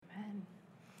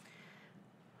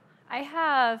I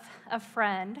have a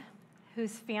friend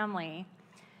whose family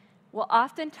will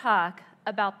often talk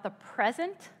about the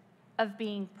present of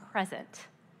being present.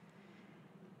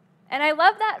 And I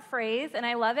love that phrase, and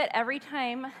I love it every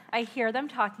time I hear them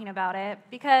talking about it,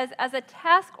 because as a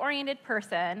task-oriented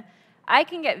person, I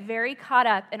can get very caught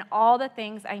up in all the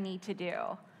things I need to do.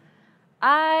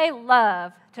 I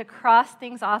love to cross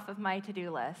things off of my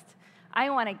to-do list. I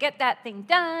want to get that thing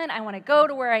done. I want to go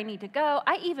to where I need to go.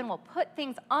 I even will put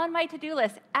things on my to-do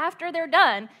list after they're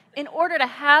done in order to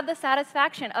have the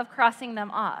satisfaction of crossing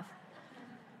them off.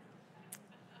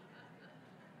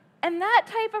 And that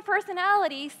type of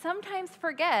personality sometimes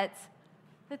forgets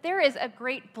that there is a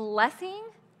great blessing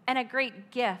and a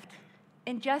great gift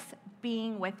in just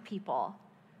being with people.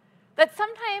 That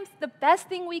sometimes the best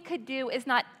thing we could do is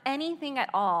not anything at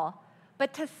all,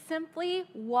 but to simply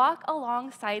walk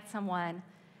alongside someone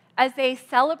as they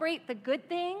celebrate the good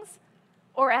things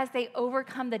or as they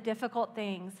overcome the difficult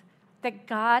things that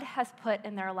God has put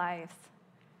in their lives.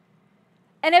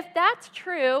 And if that's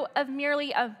true of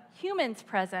merely a human's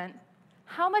present,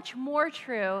 how much more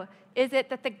true is it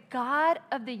that the God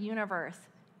of the universe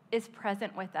is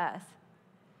present with us?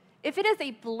 If it is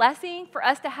a blessing for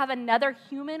us to have another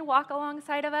human walk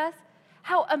alongside of us,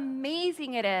 how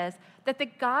amazing it is that the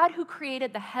God who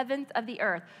created the heavens of the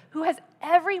earth, who has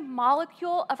every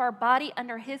molecule of our body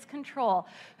under his control,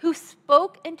 who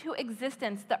spoke into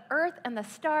existence the earth and the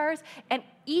stars and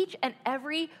each and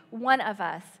every one of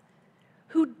us,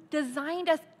 who designed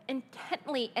us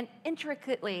intently and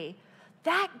intricately,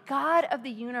 that God of the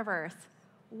universe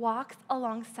walks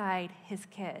alongside his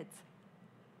kids.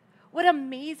 What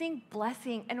amazing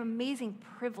blessing and amazing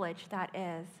privilege that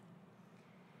is.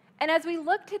 And as we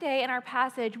look today in our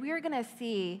passage, we are going to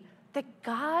see that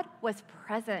God was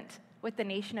present with the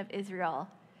nation of Israel.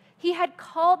 He had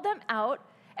called them out,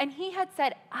 and he had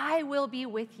said, I will be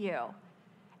with you.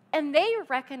 And they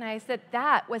recognized that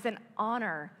that was an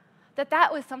honor, that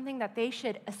that was something that they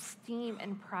should esteem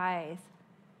and prize.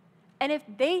 And if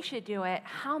they should do it,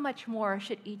 how much more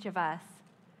should each of us?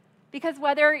 Because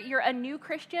whether you're a new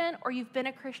Christian or you've been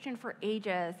a Christian for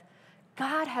ages,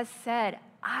 God has said,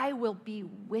 I will be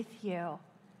with you.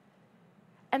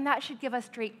 And that should give us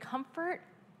great comfort,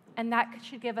 and that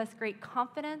should give us great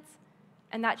confidence,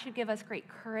 and that should give us great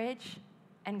courage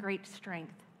and great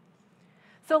strength.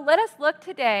 So let us look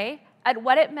today at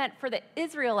what it meant for the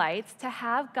Israelites to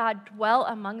have God dwell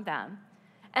among them.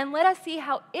 And let us see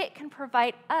how it can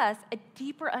provide us a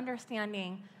deeper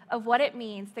understanding of what it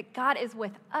means that God is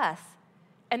with us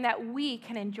and that we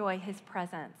can enjoy his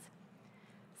presence.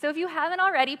 So if you haven't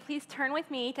already, please turn with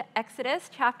me to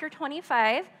Exodus chapter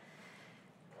 25.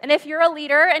 And if you're a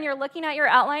leader and you're looking at your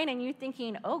outline and you're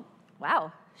thinking, oh,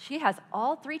 wow, she has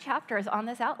all 3 chapters on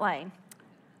this outline,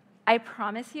 I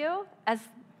promise you, as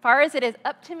far as it is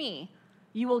up to me,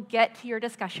 you will get to your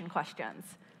discussion questions.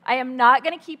 I am not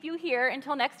going to keep you here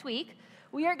until next week.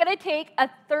 We are going to take a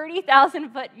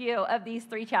 30,000-foot view of these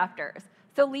 3 chapters.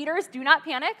 So leaders, do not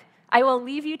panic. I will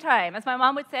leave you time. As my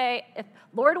mom would say, if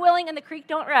Lord willing and the creek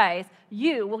don't rise,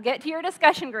 you will get to your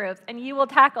discussion groups and you will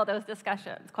tackle those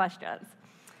questions.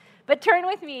 But turn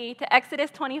with me to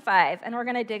Exodus 25, and we're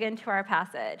going to dig into our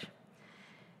passage.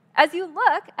 As you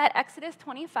look at Exodus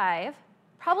 25,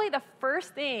 probably the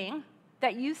first thing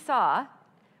that you saw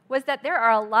was that there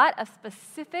are a lot of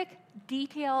specific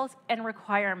details and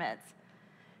requirements.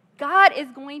 God is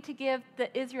going to give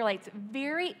the Israelites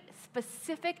very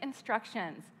specific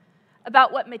instructions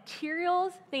about what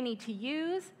materials they need to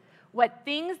use, what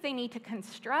things they need to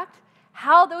construct,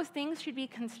 how those things should be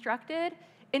constructed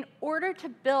in order to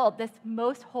build this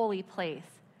most holy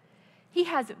place. He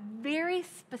has very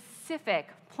specific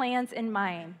plans in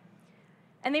mind,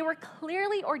 and they were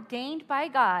clearly ordained by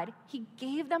God. He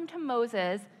gave them to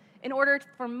Moses in order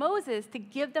for Moses to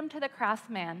give them to the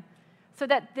craftsman so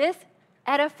that this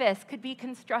edifice could be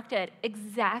constructed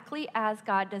exactly as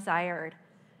God desired.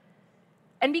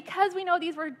 And because we know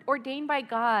these were ordained by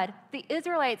God, the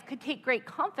Israelites could take great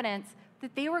confidence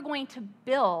that they were going to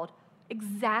build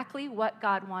exactly what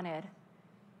God wanted.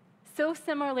 So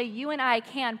similarly, you and I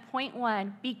can, point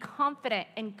 1, be confident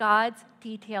in God's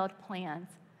detailed plans.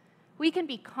 We can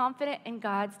be confident in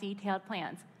God's detailed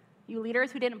plans. You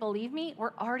leaders who didn't believe me,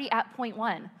 we're already at point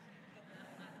 1.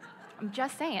 I'm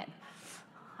just saying.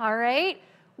 All right?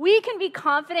 We can be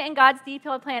confident in God's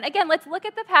detailed plan. Again, let's look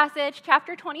at the passage.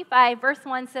 Chapter 25, verse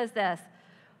 1 says this.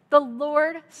 The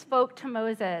Lord spoke to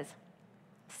Moses,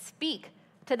 speak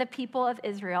to the people of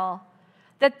Israel,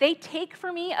 that they take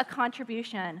for me a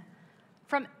contribution.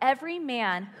 From every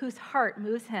man whose heart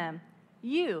moves him,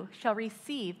 you shall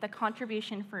receive the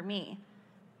contribution for me.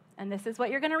 And this is what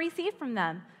you're going to receive from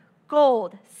them.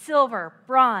 gold, silver,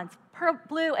 bronze,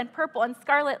 blue and purple and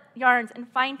scarlet yarns and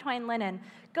fine twined linen,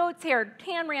 goat's hair,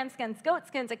 tan ram skins, goat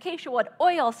skins, acacia wood,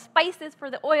 oil, spices for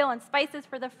the oil and spices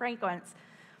for the fragrance.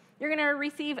 You're going to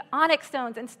receive onyx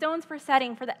stones and stones for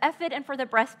setting, for the ephod and for the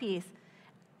breastpiece.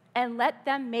 And let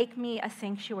them make me a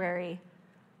sanctuary,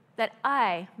 that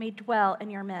I may dwell in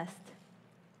your midst.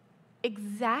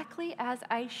 Exactly as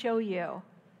I show you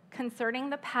concerning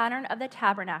the pattern of the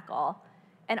tabernacle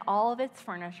and all of its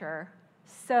furniture,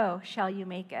 so shall you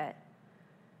make it.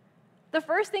 The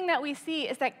first thing that we see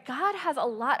is that God has a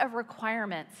lot of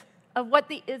requirements of what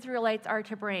the Israelites are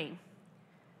to bring.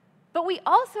 But we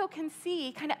also can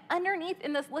see, kind of underneath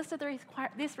in this list of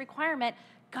this requirement,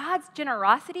 God's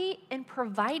generosity in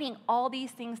providing all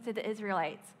these things to the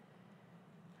Israelites.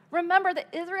 Remember, the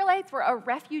Israelites were a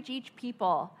refugee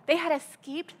people. They had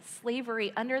escaped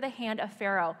slavery under the hand of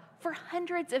Pharaoh for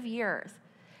hundreds of years.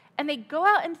 And they go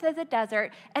out into the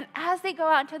desert, and as they go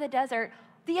out into the desert,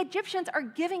 the Egyptians are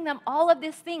giving them all of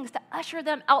these things to usher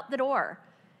them out the door.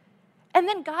 And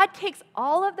then God takes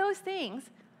all of those things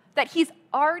that he's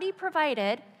already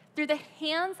provided through the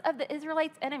hands of the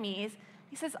Israelites' enemies.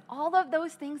 He says, all of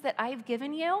those things that I've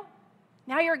given you,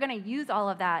 now you're going to use all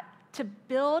of that to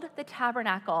build the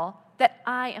tabernacle that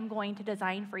I am going to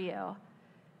design for you.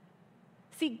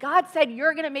 See, God said,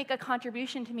 you're going to make a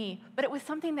contribution to me, but it was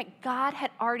something that God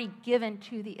had already given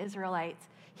to the Israelites.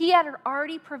 He had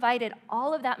already provided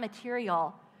all of that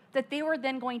material that they were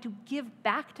then going to give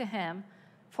back to him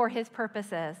for his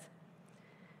purposes.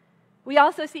 We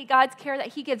also see God's care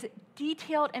that he gives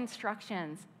detailed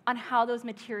instructions on how those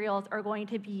materials are going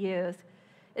to be used.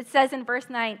 It says in verse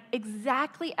 9,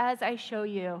 exactly as I show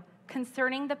you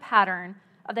concerning the pattern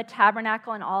of the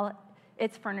tabernacle and all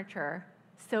its furniture,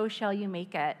 so shall you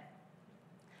make it.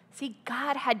 See,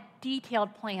 God had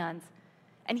detailed plans,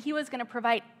 and he was going to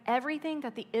provide everything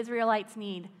that the Israelites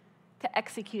need to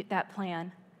execute that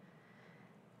plan.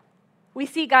 We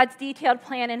see God's detailed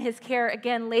plan and his care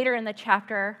again later in the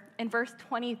chapter. In verse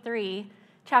 23,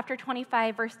 chapter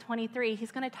 25, verse 23,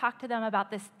 he's going to talk to them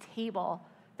about this table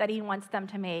that he wants them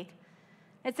to make.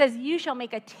 It says, you shall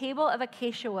make a table of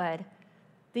acacia wood.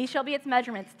 These shall be its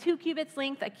measurements, 2 cubits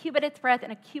length, a cubit its breadth,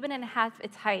 and a cubit and a half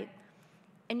its height.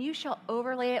 And you shall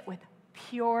overlay it with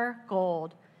pure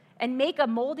gold, and make a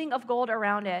molding of gold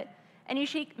around it. And you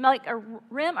shall make a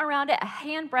rim around it a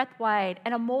handbreadth wide,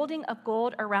 and a molding of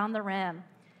gold around the rim.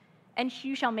 And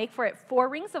you shall make for it 4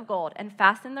 rings of gold, and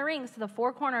fasten the rings to the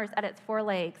 4 corners at its 4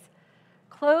 legs.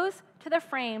 Close to the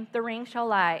frame the rings shall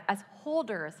lie as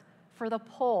holders for the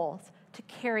poles to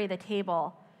carry the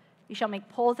table. You shall make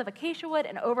poles of acacia wood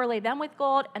and overlay them with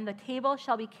gold, and the table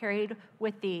shall be carried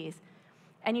with these.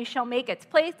 And you shall make its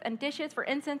plates and dishes for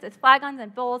incense, its flagons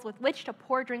and bowls with which to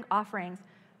pour drink offerings.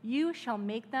 You shall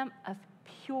make them of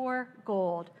pure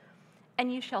gold,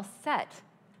 and you shall set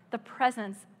the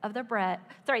bread of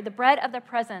the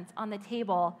presence on the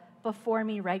table before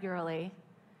me regularly.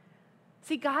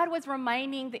 See, God was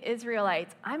reminding the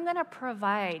Israelites, I'm going to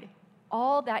provide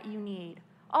all that you need,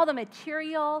 all the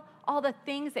material, all the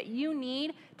things that you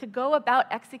need to go about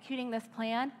executing this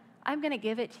plan. I'm going to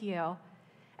give it to you.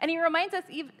 And he reminds us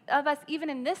of us even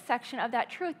in this section of that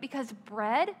truth, because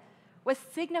bread was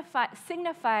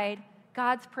signified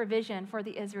God's provision for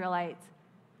the Israelites.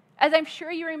 As I'm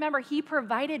sure you remember, he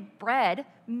provided bread,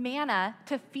 manna,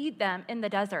 to feed them in the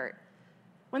desert.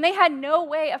 When they had no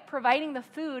way of providing the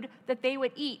food that they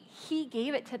would eat, he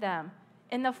gave it to them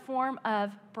in the form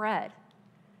of bread.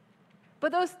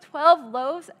 But those 12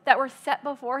 loaves that were set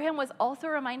before him was also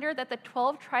a reminder that the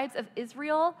 12 tribes of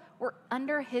Israel were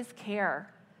under his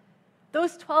care.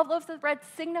 Those 12 loaves of bread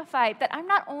signified that I'm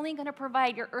not only going to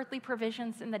provide your earthly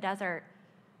provisions in the desert,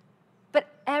 but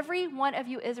every one of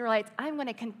you Israelites, I'm going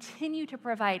to continue to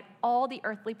provide all the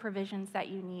earthly provisions that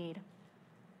you need.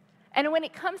 And when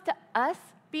it comes to us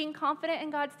being confident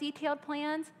in God's detailed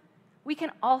plans, we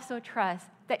can also trust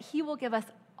that he will give us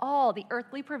all the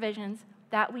earthly provisions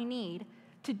that we need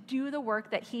to do the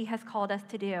work that he has called us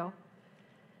to do.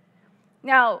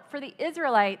 Now, for the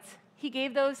Israelites, he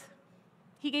gave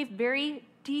very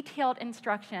detailed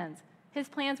instructions. His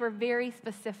plans were very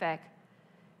specific.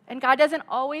 And God doesn't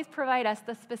always provide us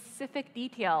the specific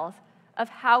details of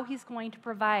how he's going to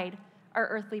provide our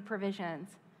earthly provisions.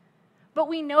 But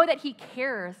we know that he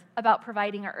cares about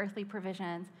providing our earthly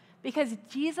provisions, because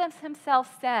Jesus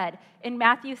himself said in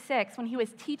Matthew 6, when he was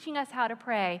teaching us how to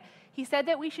pray, he said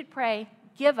that we should pray,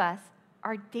 give us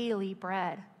our daily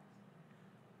bread.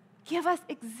 Give us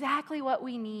exactly what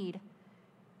we need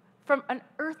from an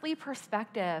earthly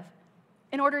perspective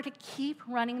in order to keep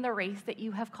running the race that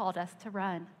you have called us to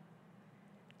run.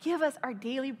 Give us our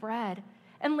daily bread.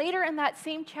 And later in that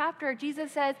same chapter,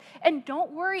 Jesus says, and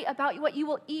don't worry about what you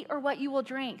will eat or what you will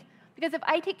drink. Because if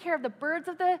I take care of the birds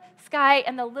of the sky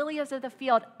and the lilies of the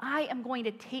field, I am going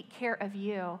to take care of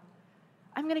you.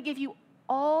 I'm going to give you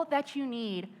all that you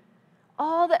need,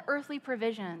 all the earthly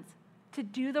provisions to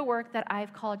do the work that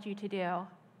I've called you to do.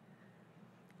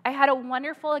 I had a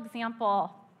wonderful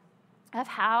example of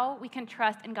how we can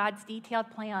trust in God's detailed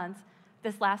plans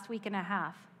this last week and a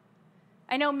half.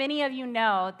 I know many of you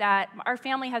know that our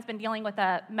family has been dealing with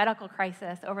a medical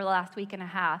crisis over the last week and a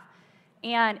half,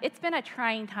 and it's been a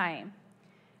trying time.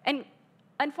 And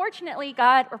unfortunately,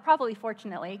 God, or probably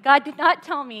fortunately, God did not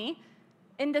tell me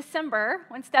in December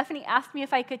when Stephanie asked me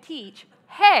if I could teach,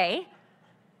 hey,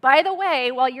 by the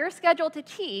way, while you're scheduled to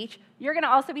teach, you're going to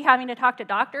also be having to talk to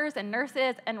doctors and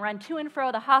nurses and run to and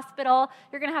fro the hospital.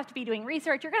 You're going to have to be doing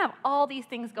research. You're going to have all these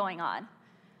things going on.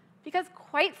 Because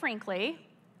quite frankly,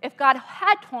 if God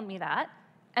had told me that,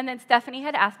 and then Stephanie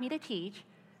had asked me to teach,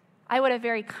 I would have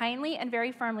very kindly and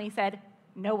very firmly said,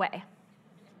 no way.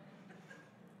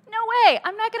 No way.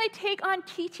 I'm not going to take on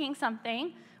teaching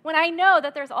something when I know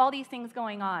that there's all these things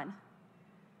going on.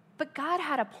 But God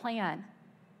had a plan.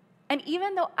 And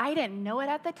even though I didn't know it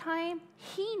at the time,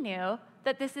 he knew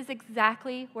that this is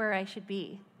exactly where I should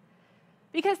be.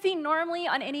 Because see, normally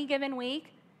on any given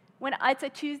week, when it's a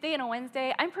Tuesday and a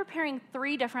Wednesday, I'm preparing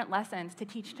 3 different lessons to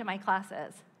teach to my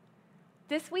classes.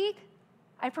 This week,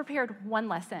 I prepared 1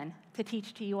 lesson to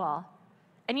teach to you all.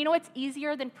 And you know what's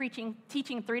easier than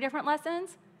teaching 3 different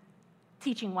lessons?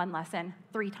 Teaching 1 lesson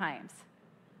 3 times.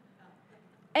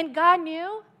 And God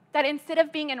knew that instead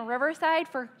of being in Riverside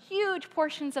for huge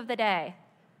portions of the day,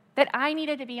 that I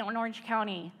needed to be in Orange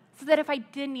County so that if I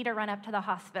did need to run up to the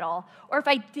hospital or if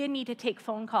I did need to take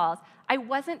phone calls, I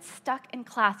wasn't stuck in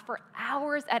class for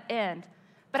hours at end,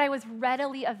 but I was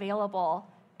readily available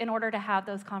in order to have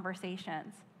those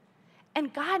conversations.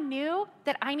 And God knew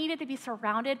that I needed to be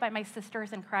surrounded by my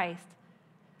sisters in Christ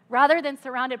rather than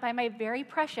surrounded by my very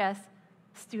precious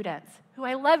students who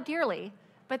I love dearly,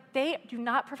 but they do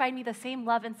not provide me the same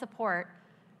love and support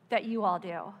that you all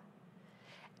do.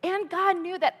 And God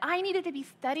knew that I needed to be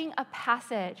studying a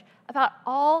passage about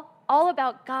all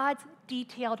about God's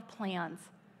detailed plans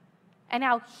and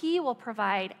how he will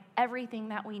provide everything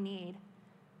that we need.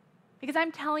 Because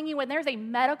I'm telling you, when there's a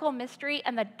medical mystery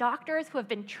and the doctors who have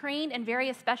been trained in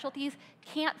various specialties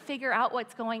can't figure out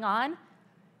what's going on,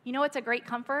 you know what's a great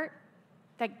comfort?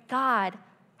 That God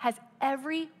has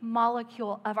every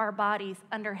molecule of our bodies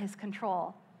under his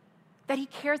control, that he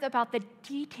cares about the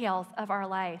details of our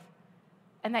life,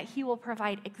 and that he will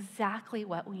provide exactly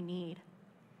what we need.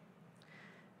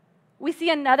 We see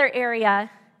another area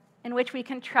in which we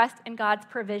can trust in God's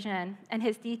provision and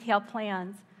his detailed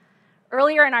plans.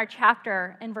 Earlier in our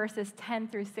chapter, in verses 10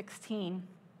 through 16,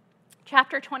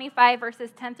 chapter 25,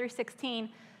 verses 10 through 16,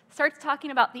 starts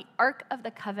talking about the Ark of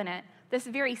the Covenant, this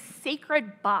very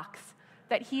sacred box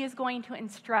that he is going to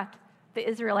instruct the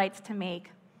Israelites to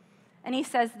make. And he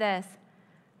says this,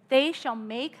 they shall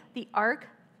make the ark,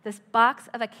 this box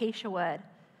of acacia wood.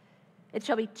 It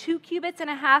shall be 2 cubits and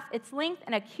a half its length,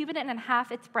 and 1 cubit and a half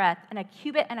its breadth, and 1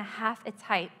 cubit and a half its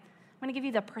height. I'm going to give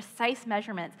you the precise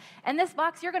measurements. And this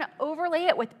box, you're going to overlay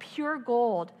it with pure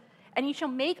gold, and you shall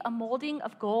make a molding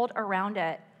of gold around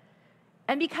it.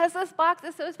 And because this box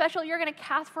is so special, you're going to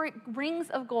cast for it rings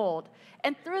of gold.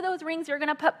 And through those rings, you're going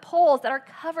to put poles that are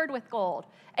covered with gold.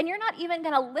 And you're not even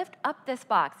going to lift up this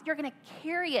box. You're going to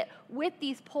carry it with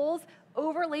these poles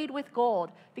overlaid with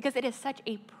gold because it is such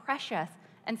a precious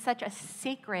and such a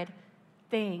sacred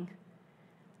thing.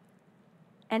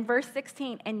 And verse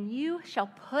 16, and you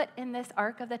shall put in this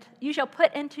ark you shall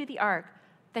put into the ark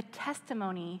the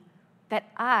testimony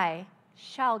that I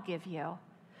shall give you.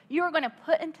 You are going to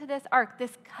put into this ark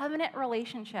this covenant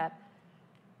relationship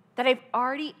that I've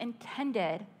already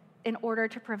intended in order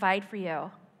to provide for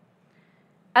you.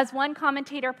 As one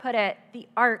commentator put it, the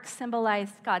ark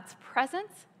symbolized God's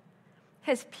presence,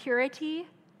 his purity,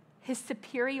 his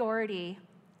superiority,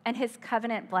 and his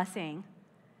covenant blessing.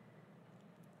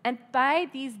 And by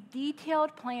these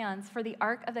detailed plans for the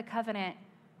Ark of the Covenant,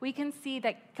 we can see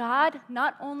that God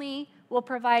not only will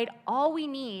provide all we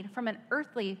need from an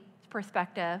earthly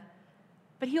perspective,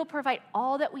 but he'll provide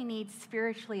all that we need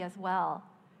spiritually as well.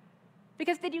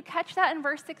 Because did you catch that in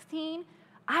verse 16?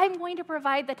 I'm going to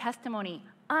provide the testimony.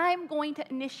 I'm going to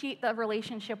initiate the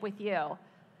relationship with you.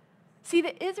 See,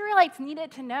 the Israelites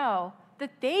needed to know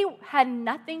that they had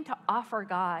nothing to offer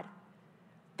God.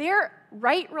 Their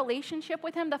right relationship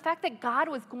with him, the fact that God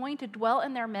was going to dwell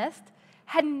in their midst,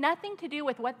 had nothing to do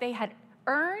with what they had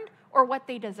earned or what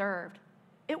they deserved.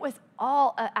 It was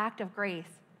all an act of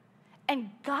grace. and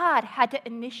God had to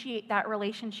initiate that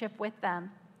relationship with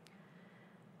them.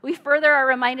 We further are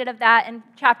reminded of that in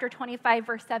chapter 25,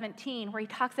 verse 17, where he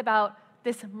talks about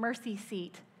this mercy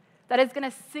seat that is going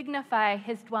to signify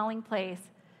his dwelling place.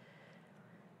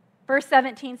 Verse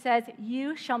 17 says,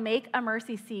 "You shall make a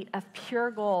mercy seat of pure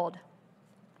gold.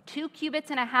 2 cubits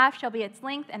and a half shall be its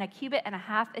length, and 1.5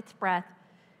 cubits its breadth.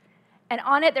 And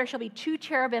on it there shall be 2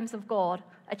 cherubims of gold,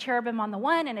 a cherubim on the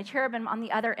one and a cherubim on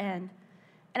the other end.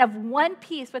 And of one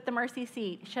piece with the mercy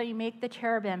seat shall you make the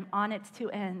cherubim on its 2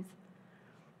 ends.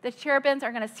 The cherubims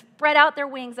are going to spread out their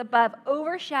wings above,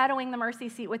 overshadowing the mercy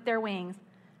seat with their wings,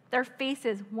 their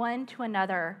faces one to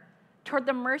another. Toward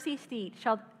the mercy seat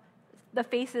shall the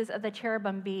faces of the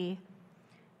cherubim be.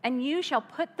 And you shall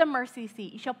put the mercy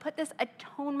seat, you shall put this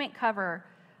atonement cover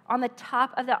on the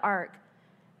top of the ark.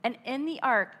 And in the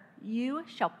ark you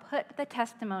shall put the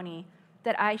testimony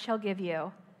that I shall give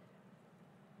you.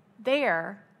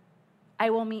 There I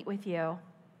will meet with you.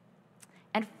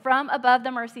 And from above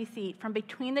the mercy seat, from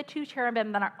between the 2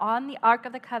 cherubim that are on the ark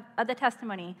of the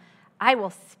testimony, I will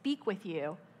speak with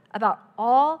you about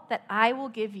all that I will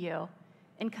give you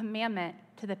in commandment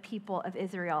to the people of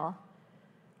Israel."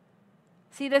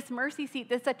 See, this mercy seat,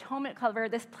 this atonement cover,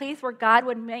 this place where God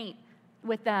would meet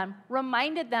with them,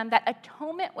 reminded them that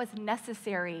atonement was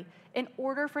necessary in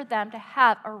order for them to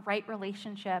have a right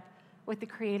relationship with the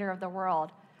creator of the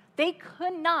world. They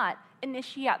could not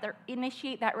initiate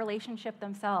that relationship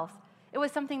themselves. It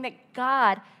was something that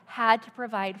God had to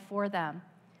provide for them.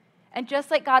 And just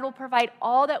like God will provide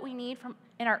all that we need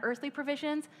in our earthly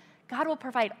provisions, God will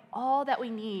provide all that we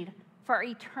need for our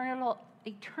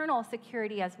eternal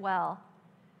security as well.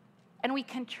 And we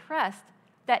can trust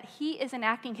that he is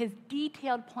enacting his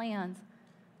detailed plans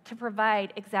to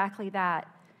provide exactly that.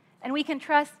 And we can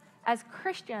trust as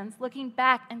Christians, looking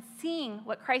back and seeing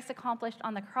what Christ accomplished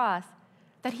on the cross,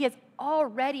 that he has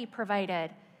already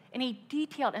provided in a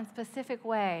detailed and specific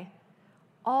way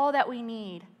all that we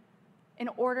need in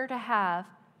order to have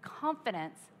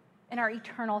confidence in our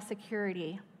eternal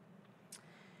security.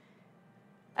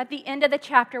 At the end of the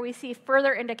chapter, we see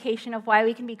further indication of why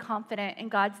we can be confident in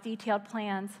God's detailed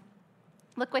plans.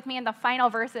 Look with me in the final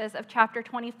verses of chapter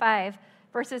 25,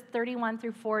 verses 31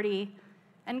 through 40.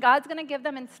 And God's going to give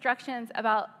them instructions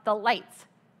about the lights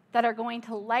that are going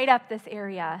to light up this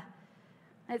area.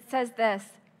 It says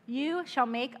this, "You shall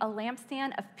make a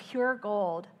lampstand of pure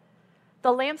gold. The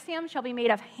lampstand shall be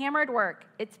made of hammered work.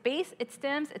 Its base, its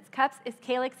stems, its cups, its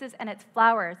calyxes, and its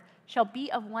flowers shall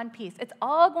be of one piece." It's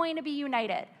all going to be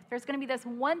united. There's going to be this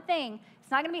one thing.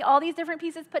 It's not going to be all these different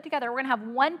pieces put together. We're going to have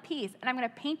one piece, and I'm going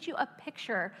to paint you a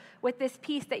picture with this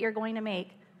piece that you're going to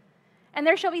make. And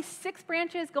there shall be 6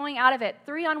 branches going out of it,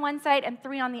 3 on one side and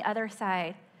 3 on the other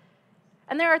side.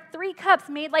 And there are 3 cups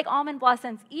made like almond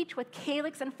blossoms, each with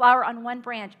calyx and flower on one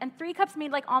branch, and 3 cups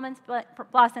made like almond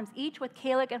blossoms, each with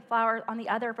calyx and flower on the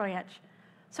other branch.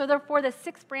 So therefore, the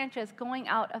 6 branches going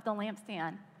out of the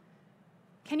lampstand.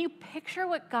 Can you picture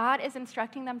what God is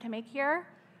instructing them to make here?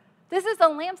 This is a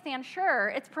lampstand, sure,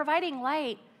 it's providing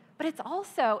light, but its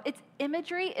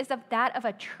imagery is of that of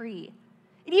a tree.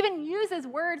 It even uses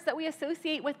words that we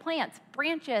associate with plants,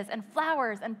 branches and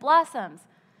flowers and blossoms,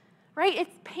 right?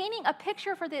 It's painting a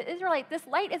picture for the Israelites. This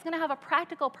light is going to have a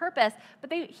practical purpose,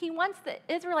 but he wants the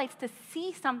Israelites to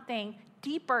see something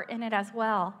deeper in it as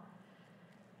well.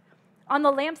 On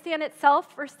the lampstand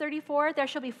itself, verse 34, there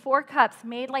shall be 4 cups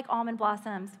made like almond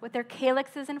blossoms with their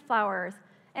calyxes and flowers,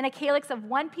 and a calyx of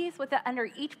one piece with it under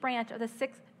each pair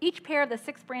of the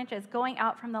 6 branches going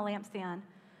out from the lampstand.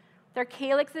 Their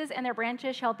calyxes and their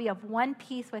branches shall be of one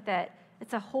piece with it.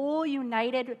 It's a whole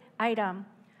united item,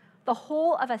 the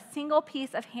whole of a single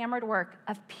piece of hammered work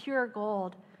of pure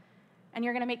gold. And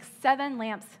you're going to make 7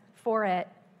 lamps for it.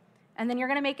 And then you're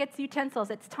going to make its utensils,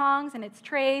 its tongs and its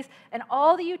trays, and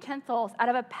all the utensils out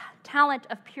of a talent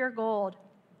of pure gold.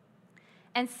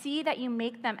 And see that you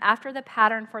make them after the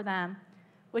pattern for them,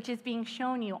 which is being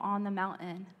shown you on the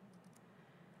mountain.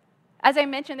 As I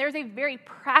mentioned, there's a very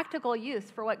practical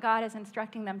use for what God is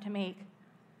instructing them to make.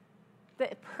 The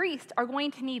priests are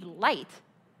going to need light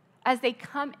as they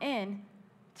come in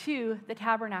to the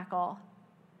tabernacle.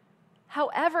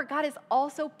 However, God is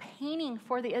also painting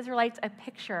for the Israelites a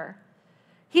picture.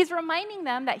 He's reminding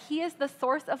them that he is the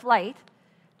source of light,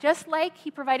 just like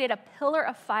he provided a pillar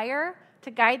of fire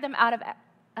to guide them out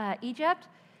of Egypt,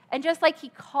 and just like he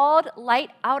called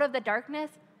light out of the darkness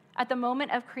at the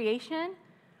moment of creation.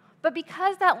 But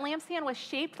because that lampstand was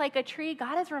shaped like a tree,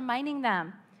 God is reminding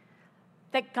them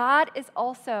that God is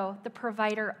also the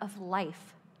provider of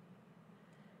life.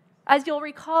 As you'll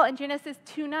recall in Genesis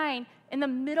 2:9, in the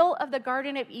middle of the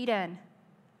Garden of Eden,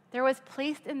 there was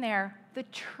placed in there the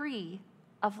tree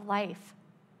of life.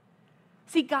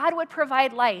 See, God would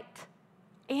provide light,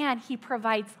 and he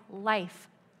provides life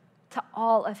to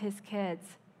all of his kids.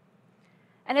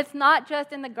 And it's not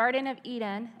just in the Garden of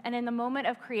Eden and in the moment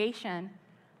of creation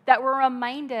that we're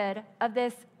reminded of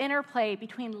this interplay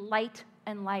between light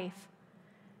and life.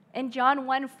 In John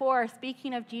 1:4,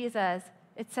 speaking of Jesus,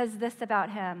 it says this about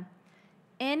him: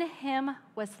 "In him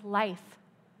was life,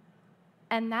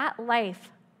 and that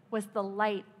life was the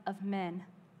light of men."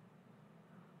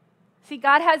 See,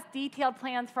 God has detailed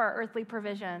plans for our earthly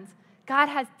provisions. God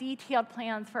has detailed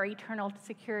plans for our eternal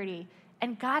security.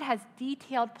 And God has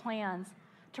detailed plans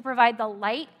to provide the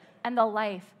light and the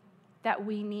life that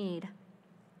we need.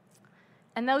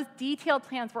 And those detailed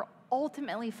plans were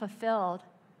ultimately fulfilled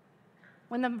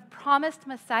when the promised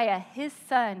Messiah, his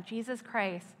son, Jesus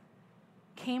Christ,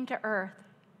 came to earth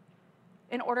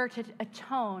in order to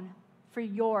atone for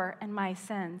your and my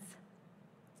sins.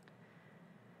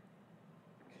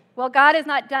 Well, God is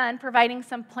not done providing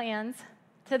some plans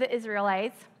to the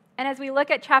Israelites. And as we look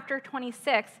at chapter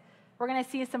 26, we're going to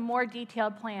see some more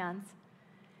detailed plans.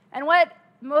 And what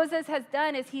Moses has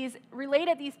done is he's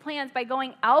related these plans by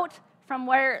going out from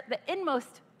where the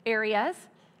inmost areas,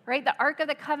 right, the Ark of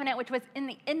the Covenant, which was in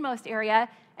the inmost area,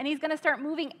 and he's going to start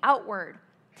moving outward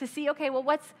to see, okay, well,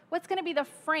 what's going to be the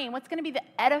frame? What's going to be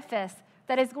the edifice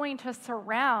that is going to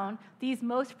surround these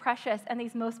most precious and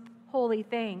these most holy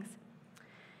things?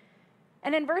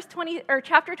 And in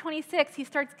chapter 26, he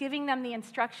starts giving them the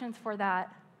instructions for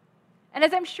that. And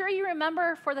as I'm sure you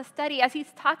remember for the study, as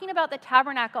he's talking about the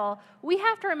tabernacle, we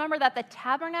have to remember that the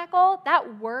tabernacle,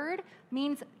 that word,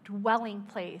 means dwelling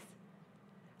place.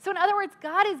 So in other words,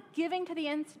 God is giving to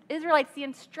the Israelites the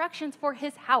instructions for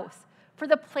his house, for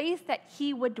the place that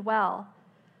he would dwell.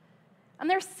 And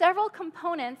there's several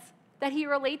components that he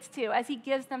relates to as he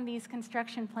gives them these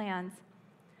construction plans.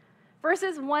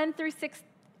 Verses 1 through 6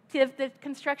 give the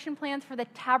construction plans for the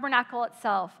tabernacle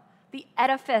itself, the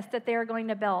edifice that they are going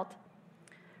to build.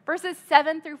 Verses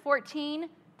 7 through 14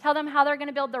 tell them how they're going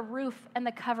to build the roof and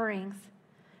the coverings.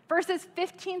 Verses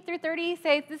 15 through 30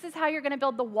 say this is how you're going to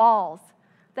build the walls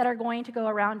that are going to go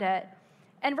around it.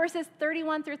 And verses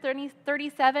 31 through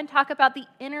 37 talk about the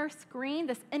inner screen,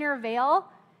 this inner veil,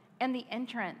 and the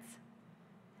entrance.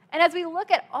 And as we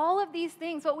look at all of these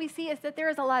things, what we see is that there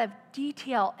is a lot of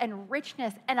detail and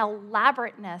richness and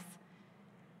elaborateness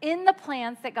in the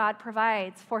plans that God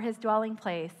provides for his dwelling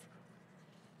place.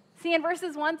 See, in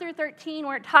verses 1 through 13,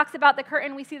 where it talks about the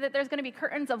curtain, we see that there's going to be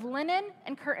curtains of linen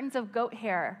and curtains of goat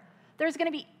hair. There's going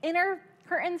to be inner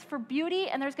curtains for beauty,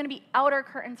 and there's going to be outer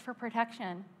curtains for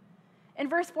protection. In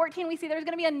verse 14, we see there's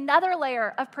going to be another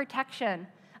layer of protection,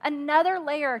 another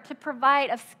layer to provide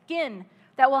of skin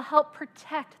that will help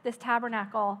protect this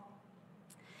tabernacle.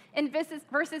 In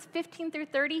verses 15 through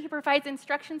 30, he provides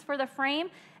instructions for the frame,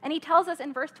 and he tells us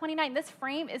in verse 29, this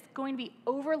frame is going to be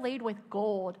overlaid with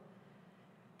gold.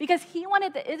 Because he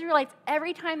wanted the Israelites,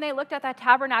 every time they looked at that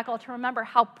tabernacle, to remember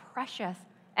how precious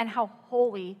and how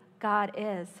holy God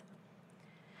is.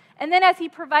 And then as he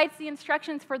provides the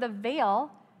instructions for the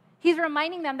veil, he's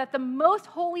reminding them that the most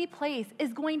holy place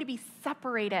is going to be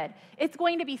separated. It's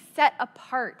going to be set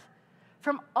apart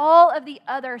from all of the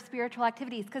other spiritual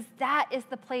activities, because that is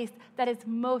the place that is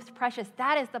most precious.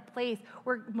 That is the place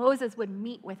where Moses would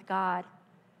meet with God.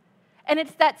 And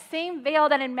it's that same veil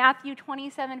that in Matthew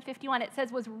 27:51, it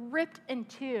says was ripped in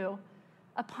two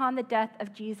upon the death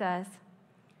of Jesus.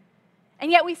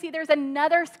 And yet we see there's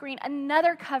another screen,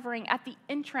 another covering at the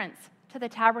entrance to the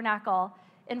tabernacle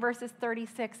in verses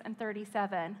 36 and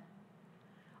 37.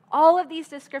 All of these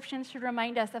descriptions should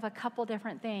remind us of a couple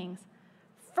different things.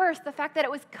 First, the fact that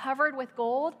it was covered with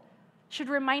gold should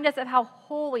remind us of how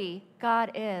holy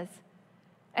God is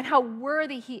and how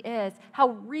worthy he is,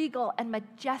 how regal and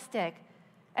majestic,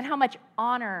 and how much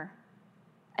honor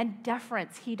and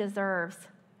deference he deserves.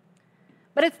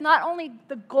 But it's not only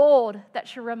the gold that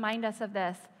should remind us of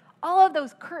this. All of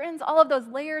those curtains, all of those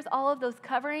layers, all of those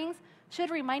coverings should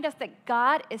remind us that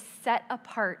God is set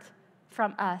apart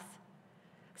from us.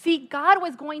 See, God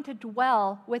was going to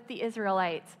dwell with the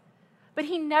Israelites, but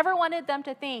he never wanted them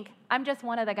to think, I'm just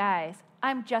one of the guys.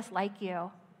 I'm just like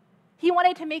you. He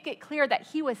wanted to make it clear that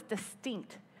he was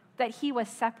distinct, that he was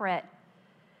separate.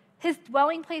 His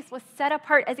dwelling place was set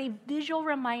apart as a visual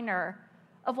reminder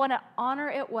of what an honor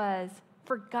it was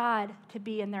for God to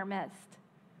be in their midst.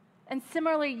 And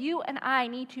similarly, you and I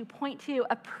need to point to,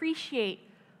 appreciate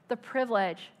the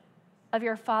privilege of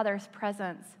your Father's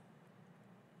presence.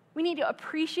 We need to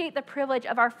appreciate the privilege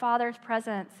of our Father's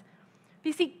presence.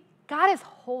 You see, God is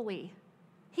holy.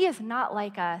 He is not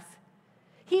like us.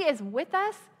 He is with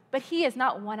us, but he is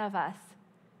not one of us.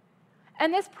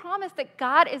 And this promise that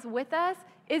God is with us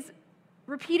is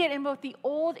repeated in both the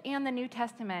Old and the New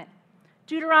Testament.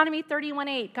 Deuteronomy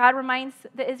 31:8, God reminds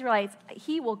the Israelites,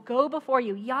 he will go before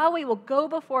you. Yahweh will go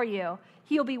before you.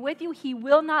 He will be with you. He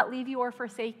will not leave you or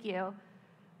forsake you.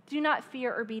 Do not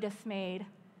fear or be dismayed.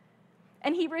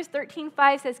 And Hebrews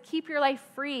 13:5 says, keep your life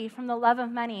free from the love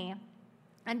of money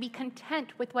and be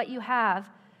content with what you have.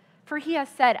 For he has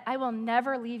said, I will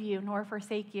never leave you nor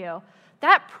forsake you.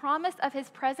 That promise of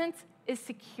his presence is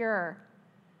secure.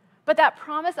 But that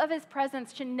promise of his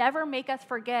presence should never make us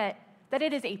forget that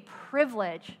it is a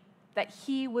privilege that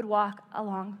he would walk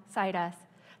alongside us,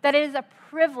 that it is a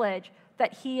privilege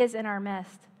that he is in our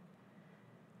midst.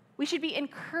 We should be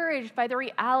encouraged by the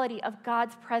reality of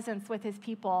God's presence with his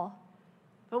people,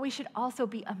 but we should also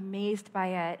be amazed by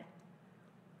it.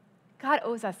 God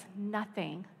owes us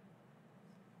nothing.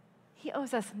 He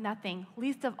owes us nothing.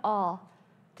 Least of all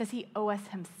does he owe us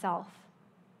himself.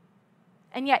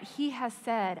 And yet he has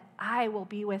said, I will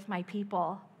be with my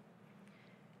people.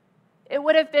 It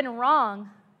would have been wrong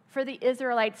for the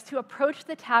Israelites to approach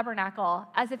the tabernacle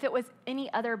as if it was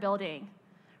any other building.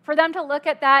 For them to look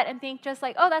at that and think just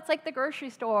like, oh, that's like the grocery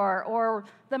store or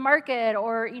the market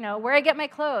or, where I get my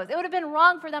clothes. It would have been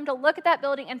wrong for them to look at that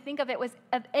building and think of it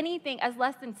of anything as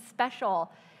less than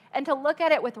special and to look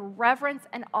at it with reverence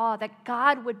and awe that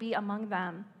God would be among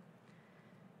them.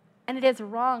 And it is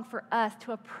wrong for us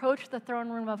to approach the throne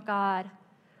room of God,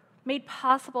 made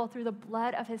possible through the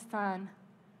blood of his Son,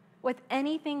 with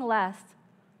anything less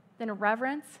than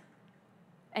reverence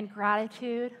and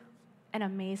gratitude and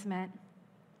amazement.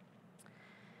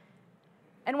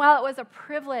 And while it was a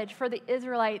privilege for the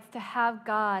Israelites to have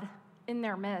God in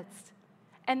their midst,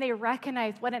 and they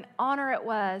recognized what an honor it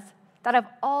was that of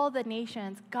all the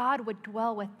nations, God would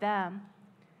dwell with them,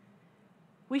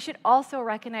 we should also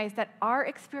recognize that our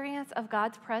experience of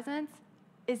God's presence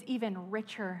is even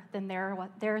richer than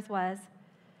theirs was.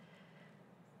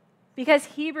 Because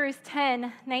Hebrews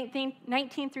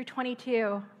 10:19 through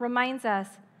 22 reminds us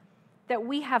that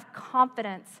we have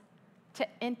confidence to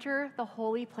enter the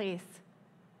holy place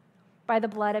by the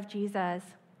blood of Jesus,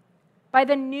 by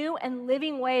the new and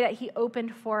living way that he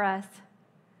opened for us,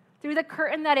 through the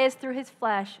curtain that is through his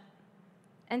flesh.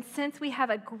 And since we have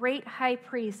a great high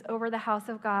priest over the house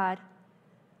of God,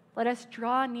 let us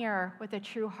draw near with a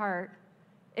true heart,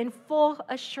 in full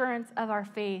assurance of our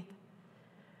faith,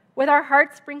 with our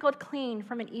hearts sprinkled clean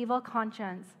from an evil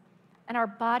conscience and our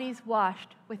bodies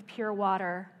washed with pure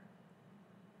water.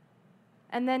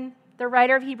 And then the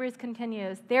writer of Hebrews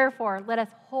continues, therefore, let us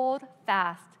hold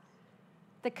fast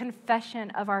the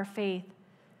confession of our faith,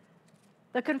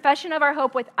 the confession of our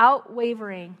hope without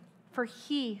wavering, for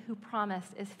he who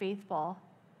promised is faithful.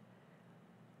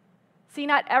 See,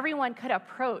 not everyone could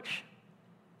approach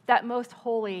that most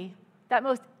holy, that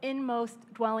most inmost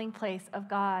dwelling place of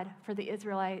God for the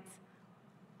Israelites.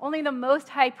 Only the Most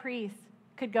High Priest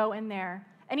could go in there.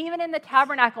 And even in the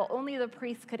tabernacle, only the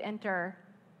priests could enter.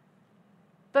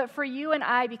 But for you and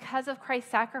I, because of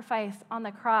Christ's sacrifice on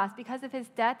the cross, because of his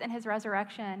death and his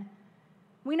resurrection,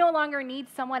 we no longer need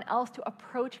someone else to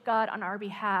approach God on our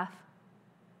behalf.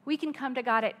 We can come to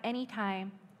God at any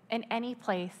time, in any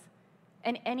place,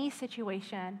 in any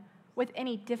situation, with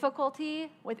any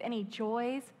difficulty, with any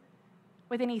joys,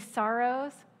 with any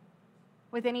sorrows,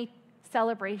 with any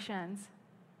celebrations.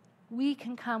 We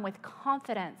can come with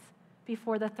confidence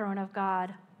before the throne of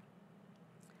God.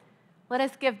 Let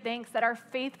us give thanks that our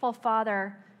faithful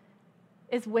Father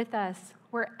is with us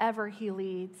wherever he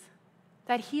leads,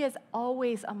 that he is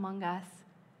always among us,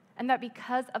 and that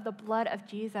because of the blood of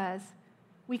Jesus,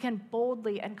 we can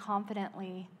boldly and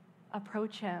confidently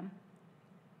approach him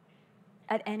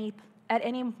at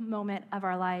any moment of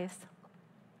our lives.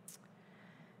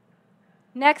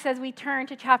 Next, as we turn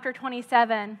to chapter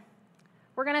 27,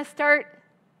 we're going to start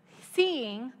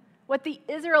seeing what the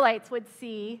Israelites would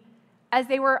see as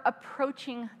they were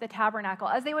approaching the tabernacle.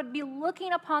 As they would be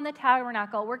looking upon the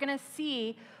tabernacle, we're going to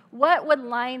see what would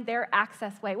line their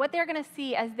access way, what they're going to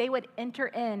see as they would enter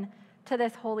in to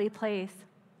this holy place.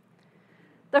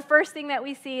 The first thing that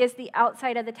we see is the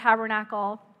outside of the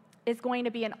tabernacle is going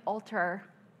to be an altar.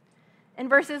 In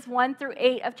verses 1 through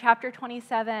 8 of chapter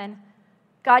 27,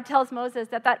 God tells Moses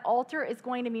that that altar is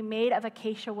going to be made of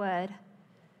acacia wood.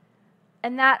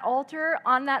 And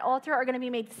on that altar are going to be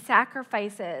made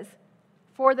sacrifices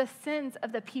for the sins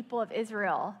of the people of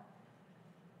Israel.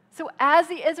 So as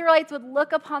the Israelites would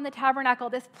look upon the tabernacle,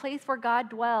 this place where God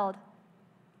dwelled,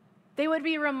 they would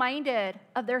be reminded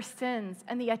of their sins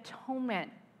and the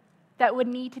atonement that would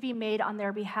need to be made on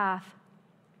their behalf.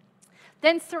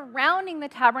 Then surrounding the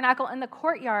tabernacle in the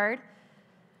courtyard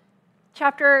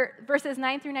Verses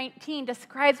 9 through 19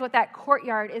 describes what that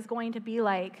courtyard is going to be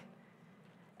like.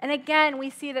 And again, we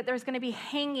see that there's going to be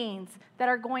hangings that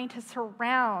are going to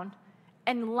surround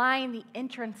and line the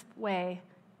entranceway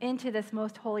into this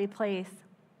most holy place.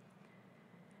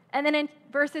 And then in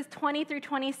verses 20 through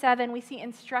 27, we see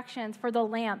instructions for the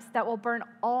lamps that will burn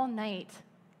all night,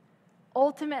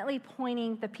 ultimately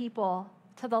pointing the people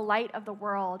to the light of the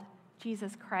world,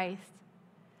 Jesus Christ,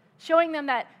 showing them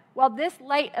that while this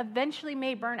light eventually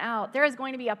may burn out, there is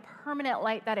going to be a permanent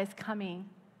light that is coming,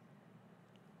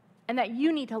 and that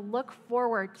you need to look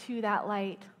forward to that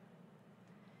light.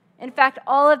 In fact,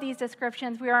 all of these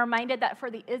descriptions, we are reminded that for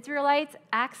the Israelites,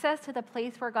 access to the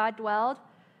place where God dwelled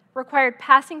required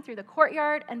passing through the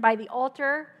courtyard and by the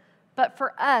altar, but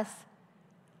for us,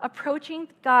 approaching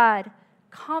God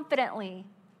confidently,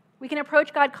 we can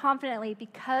approach God confidently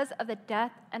because of the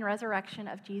death and resurrection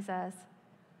of Jesus.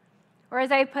 Or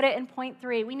as I put it in point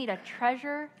 3, we need to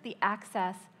treasure the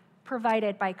access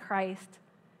provided by Christ.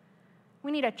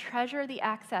 We need to treasure the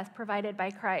access provided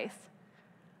by Christ.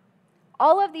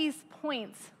 All of these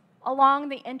points along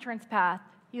the entrance path,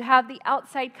 you have the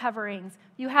outside coverings,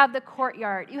 you have the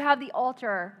courtyard, you have the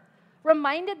altar,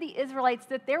 reminded the Israelites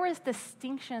that there was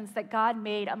distinctions that God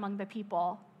made among the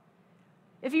people.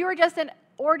 If you were just an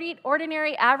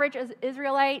ordinary, average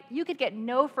Israelite, you could get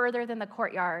no further than the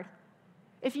courtyard.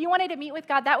 If you wanted to meet with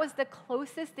God, that was the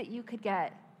closest that you could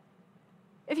get.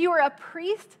 If you were a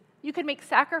priest, you could make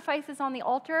sacrifices on the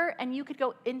altar and you could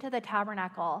go into the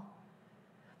tabernacle.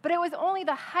 But it was only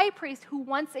the high priest who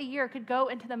once a year could go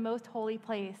into the most holy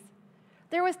place.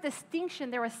 There was distinction,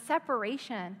 there was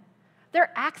separation.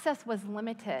 Their access was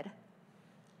limited.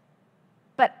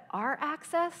 But our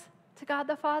access to God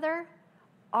the Father,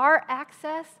 our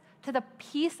access to the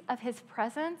peace of his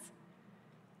presence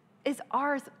is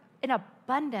ours in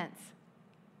abundance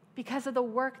because of the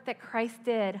work that Christ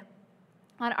did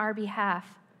on our behalf.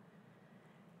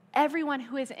 Everyone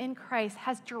who is in Christ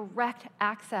has direct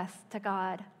access to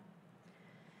God.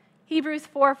 Hebrews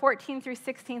 4:14 through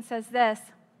 16 says this,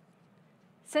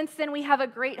 "Since then we have a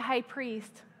great high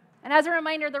priest." And as a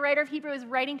reminder, the writer of Hebrews is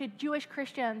writing to Jewish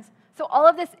Christians. So all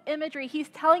of this imagery, he's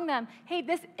telling them, hey,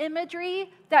 this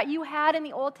imagery that you had in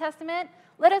the Old Testament,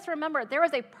 let us remember there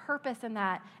was a purpose in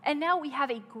that. And now we have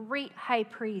a great high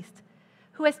priest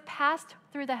who has passed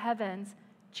through the heavens,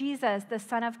 Jesus, the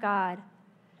Son of God.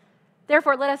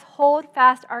 Therefore, let us hold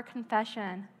fast our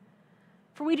confession.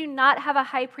 For we do not have a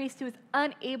high priest who is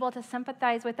unable to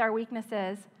sympathize with our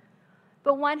weaknesses,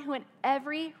 but one who in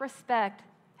every respect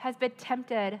has been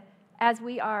tempted as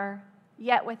we are,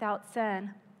 yet without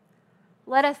sin.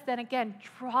 Let us then again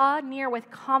draw near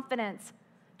with confidence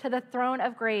to the throne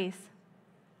of grace,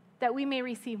 that we may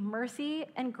receive mercy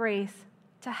and grace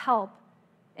to help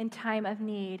in time of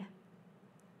need.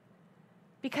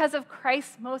 Because of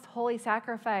Christ's most holy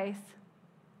sacrifice,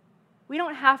 we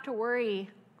don't have to worry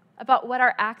about what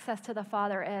our access to the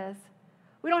Father is.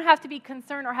 We don't have to be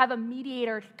concerned or have a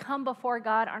mediator to come before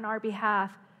God on our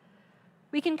behalf.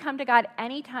 We can come to God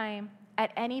anytime,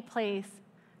 at any place,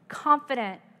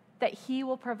 confident that he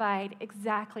will provide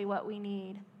exactly what we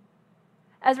need.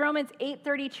 As Romans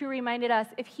 8:32 reminded us,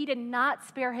 if he did not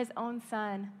spare his own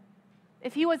son,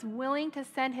 if he was willing to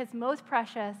send his most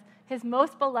precious, his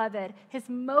most beloved, his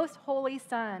most holy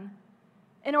son,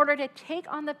 in order to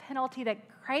take on the penalty that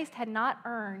Christ had not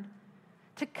earned,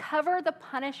 to cover the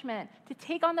punishment, to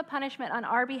take on the punishment on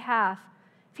our behalf,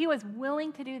 if he was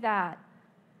willing to do that,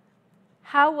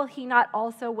 how will he not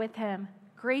also with him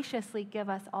graciously give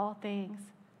us all things?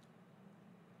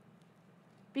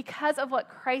 Because of what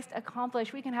Christ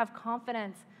accomplished, we can have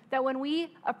confidence that when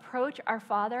we approach our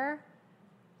Father,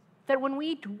 that when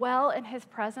we dwell in his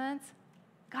presence,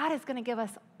 God is going to give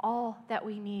us all that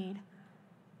we need.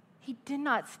 He did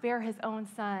not spare his own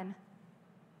son.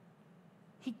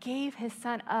 He gave his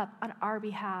son up on our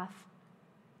behalf.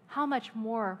 How much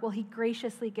more will he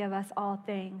graciously give us all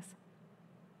things?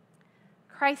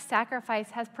 Christ's sacrifice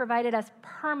has provided us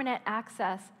permanent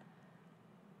access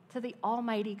to the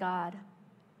Almighty God.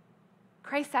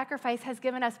 Christ's sacrifice has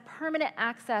given us permanent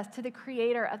access to the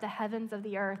creator of the heavens of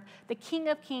the earth, the King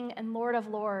of kings and Lord of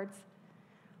lords,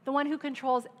 the one who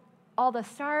controls all the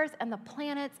stars and the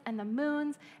planets and the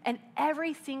moons and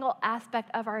every single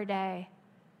aspect of our day,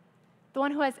 the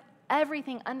one who has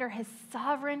everything under his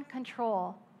sovereign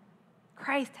control.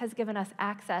 Christ has given us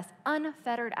access,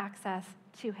 unfettered access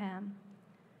to him.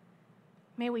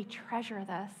 May we treasure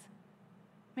this.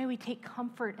 May we take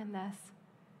comfort in this.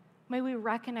 May we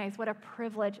recognize what a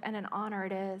privilege and an honor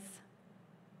it is.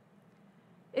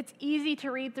 It's easy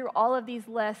to read through all of these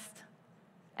lists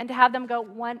and to have them go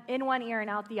in one ear and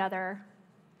out the other.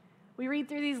 We read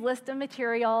through these lists of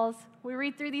materials, we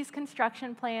read through these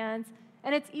construction plans,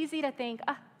 and it's easy to think,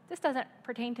 this doesn't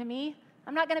pertain to me.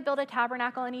 I'm not going to build a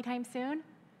tabernacle anytime soon.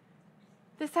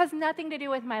 This has nothing to do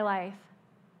with my life.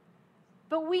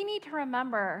 But we need to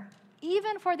remember,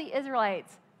 even for the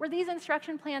Israelites, where these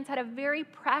instruction plans had a very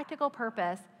practical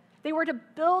purpose, they were to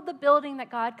build the building that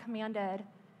God commanded.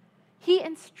 He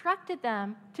instructed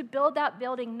them to build that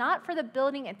building not for the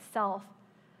building itself,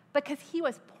 but because he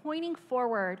was pointing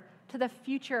forward to the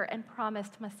future and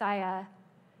promised Messiah.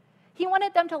 He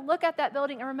wanted them to look at that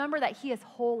building and remember that he is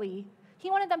holy. He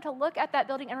wanted them to look at that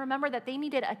building and remember that they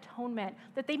needed atonement,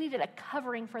 that they needed a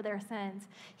covering for their sins.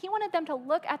 He wanted them to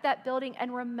look at that building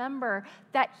and remember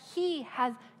that he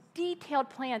has detailed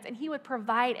plans and he would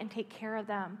provide and take care of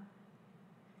them.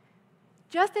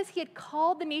 Just as he had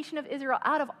called the nation of Israel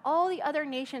out of all the other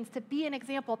nations to be an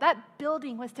example, that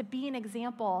building was to be an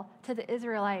example to the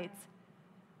Israelites.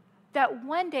 That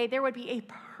one day there would be a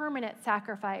permanent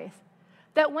sacrifice.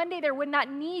 That one day there would not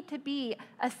need to be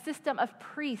a system of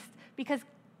priests because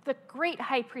the great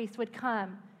high priest would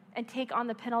come and take on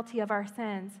the penalty of our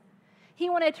sins. He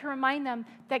wanted to remind them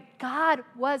that God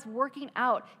was working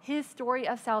out his story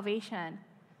of salvation.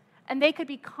 And they could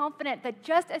be confident that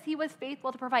just as he was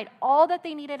faithful to provide all that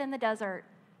they needed in the desert,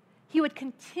 he would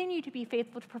continue to be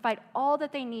faithful to provide all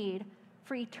that they need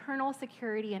for eternal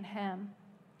security in him.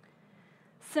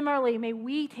 Similarly, may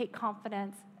we take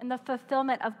confidence in the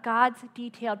fulfillment of God's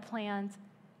detailed plans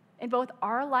in both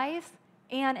our lives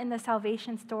and in the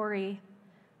salvation story.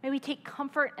 May we take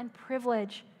comfort and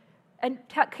privilege and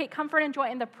take comfort and joy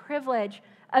in the privilege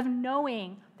of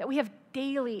knowing that we have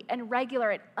daily and regular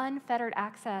and unfettered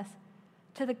access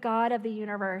to the God of the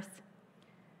universe.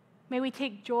 May we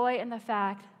take joy in the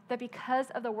fact that because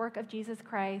of the work of Jesus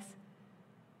Christ,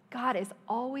 God is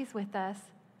always with us,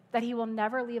 that he will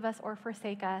never leave us or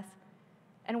forsake us.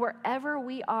 And wherever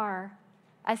we are,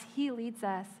 as he leads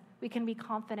us, we can be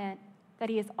confident that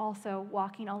he is also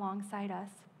walking alongside us.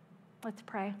 Let's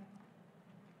pray.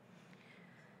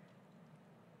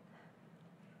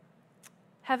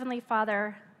 Heavenly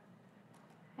Father,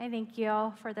 I thank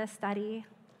you for this study.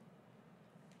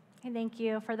 I thank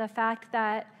you for the fact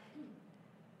that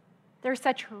there's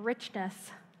such richness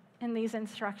in these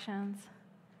instructions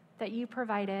that you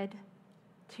provided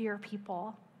to your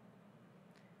people.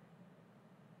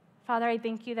 Father, I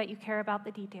thank you that you care about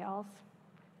the details.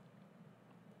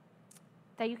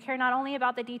 That you care not only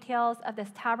about the details of this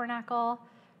tabernacle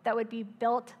that would be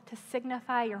built to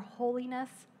signify your holiness,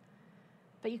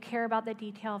 but you care about the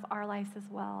detail of our lives as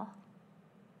well.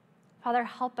 Father,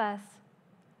 help us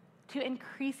to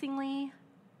increasingly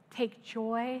take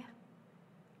joy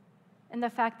in the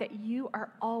fact that you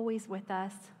are always with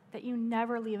us, that you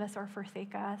never leave us or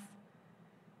forsake us.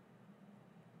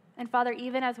 And Father,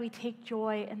 even as we take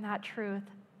joy in that truth,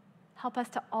 help us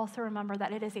to also remember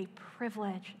that it is a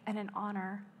privilege and an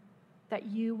honor that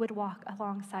you would walk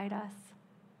alongside us.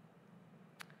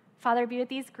 Father, be with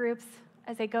these groups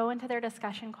as they go into their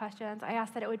discussion questions. I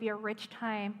ask that it would be a rich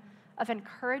time of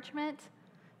encouragement.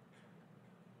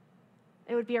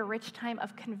 It would be a rich time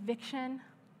of conviction.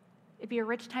 It'd be a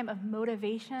rich time of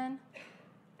motivation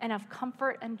and of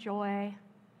comfort and joy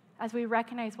as we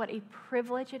recognize what a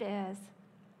privilege it is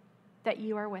that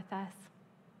you are with us.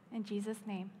 In Jesus'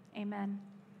 name, amen.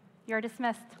 You are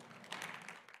dismissed.